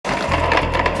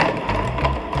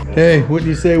Hey, wouldn't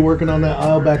you say working on that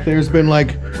aisle back there has been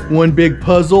like one big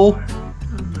puzzle?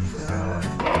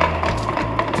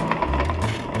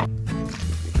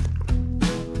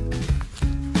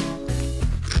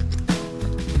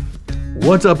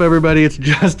 What's up, everybody? It's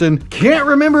Justin. Can't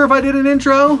remember if I did an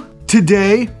intro.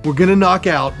 Today, we're gonna knock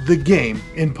out the game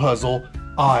and puzzle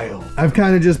aisle. I've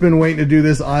kind of just been waiting to do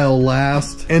this aisle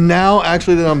last. And now,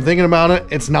 actually, that I'm thinking about it,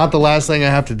 it's not the last thing I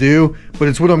have to do, but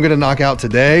it's what I'm gonna knock out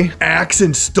today. Axe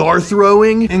and star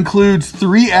throwing includes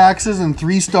 3 axes and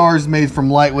 3 stars made from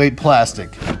lightweight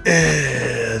plastic.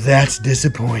 That's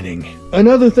disappointing.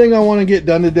 Another thing I want to get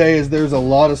done today is there's a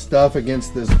lot of stuff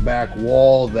against this back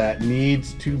wall that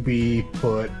needs to be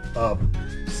put up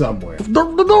somewhere.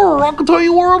 I can tell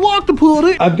you where I'd like to put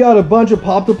it. I've got a bunch of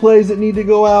pop-to-plays that need to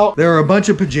go out. There are a bunch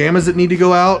of pajamas that need to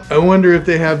go out. I wonder if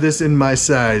they have this in my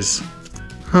size.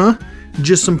 Huh?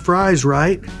 Just some fries,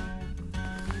 right?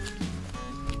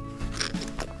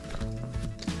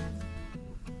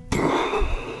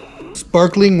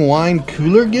 Sparkling wine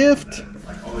cooler gift?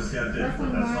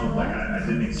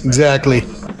 Exactly.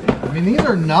 I mean, these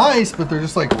are nice, but they're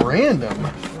just like random.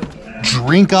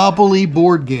 Drinkopoly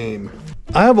board game.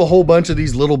 I have a whole bunch of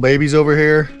these little babies over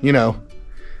here. You know,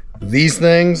 these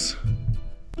things.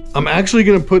 I'm actually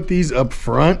gonna put these up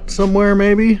front somewhere,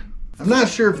 maybe. I'm not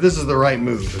sure if this is the right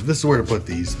move, if this is where to put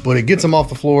these, but it gets them off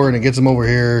the floor and it gets them over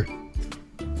here.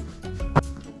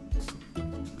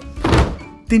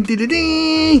 Ding, ding, ding,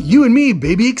 ding. You and me,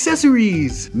 baby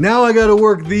accessories. Now I gotta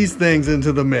work these things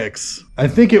into the mix. I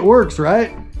think it works,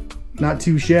 right? Not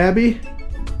too shabby.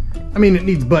 I mean, it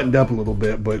needs buttoned up a little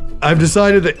bit, but I've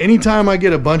decided that anytime I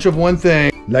get a bunch of one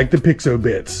thing, like the Pixo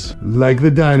bits, like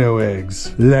the dino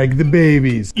eggs, like the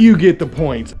babies, you get the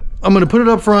point. I'm gonna put it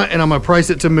up front and I'm gonna price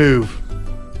it to move.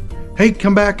 Hey,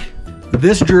 come back.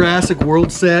 This Jurassic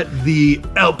World set, the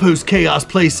Outpost Chaos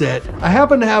playset, I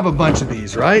happen to have a bunch of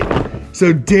these, right?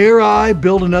 So dare I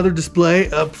build another display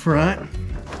up front?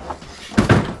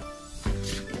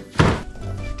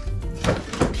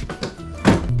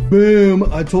 Boom,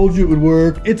 I told you it would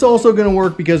work. It's also gonna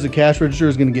work because the cash register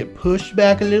is gonna get pushed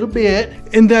back a little bit,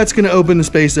 and that's gonna open the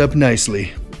space up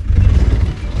nicely.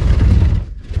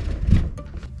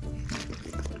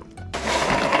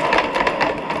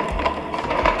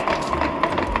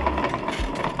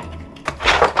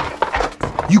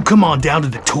 You come on down to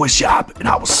the toy shop and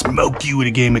I will smoke you in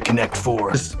a game of Connect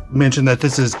 4. Just mention that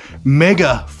this is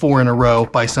Mega 4 in a row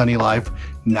by Sunny Life,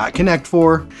 not Connect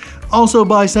 4. Also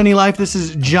by Sunny Life, this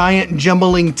is Giant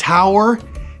Jumbling Tower,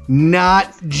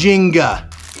 not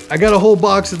Jenga. I got a whole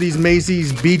box of these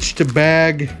Macy's Beach to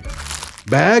Bag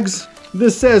bags.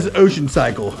 This says Ocean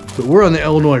Cycle, but we're on the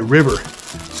Illinois River,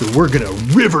 so we're gonna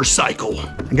river cycle.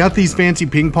 I got these fancy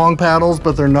ping pong paddles,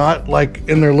 but they're not like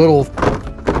in their little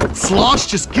slots.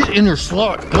 Just get in your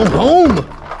slot, go home.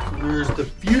 There's the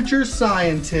Future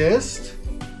Scientist.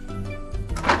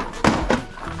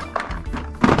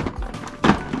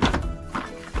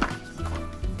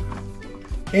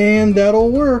 And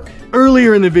that'll work.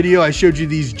 Earlier in the video, I showed you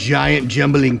these giant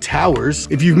jumbling towers.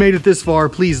 If you've made it this far,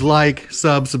 please like,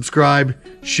 subscribe,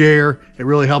 share. It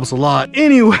really helps a lot.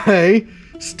 Anyway,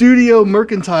 Studio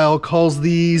Mercantile calls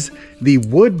these the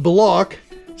wood block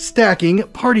stacking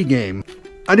party game.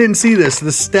 I didn't see this,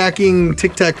 the stacking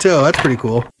tic-tac-toe. That's pretty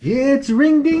cool. It's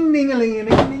ring ding ding a ling a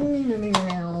ling ding ding ding.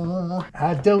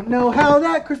 I don't know how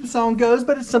that Christmas song goes,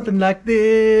 but it's something like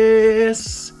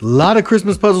this. A lot of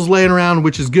Christmas puzzles laying around,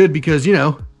 which is good because, you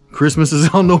know, Christmas is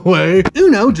on the way.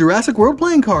 Uno Jurassic World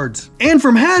playing cards. And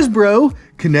from Hasbro,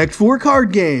 Connect 4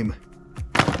 card game.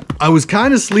 I was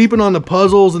kind of sleeping on the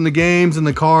puzzles and the games and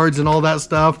the cards and all that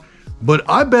stuff, but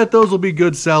I bet those will be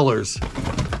good sellers.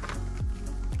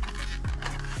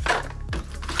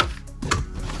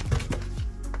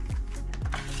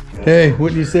 Hey,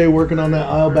 wouldn't you say working on that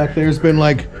aisle back there has been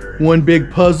like one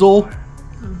big puzzle?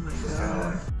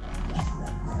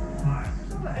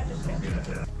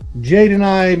 Jade and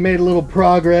I made a little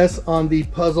progress on the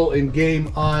puzzle and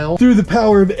game aisle. Through the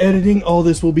power of editing, all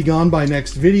this will be gone by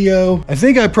next video. I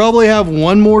think I probably have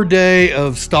one more day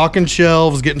of stocking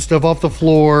shelves, getting stuff off the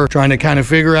floor, trying to kind of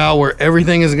figure out where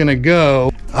everything is gonna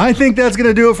go. I think that's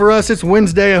gonna do it for us. It's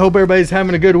Wednesday. I hope everybody's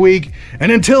having a good week.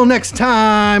 And until next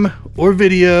time, or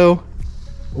video,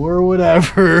 or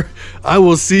whatever, I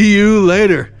will see you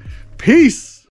later. Peace.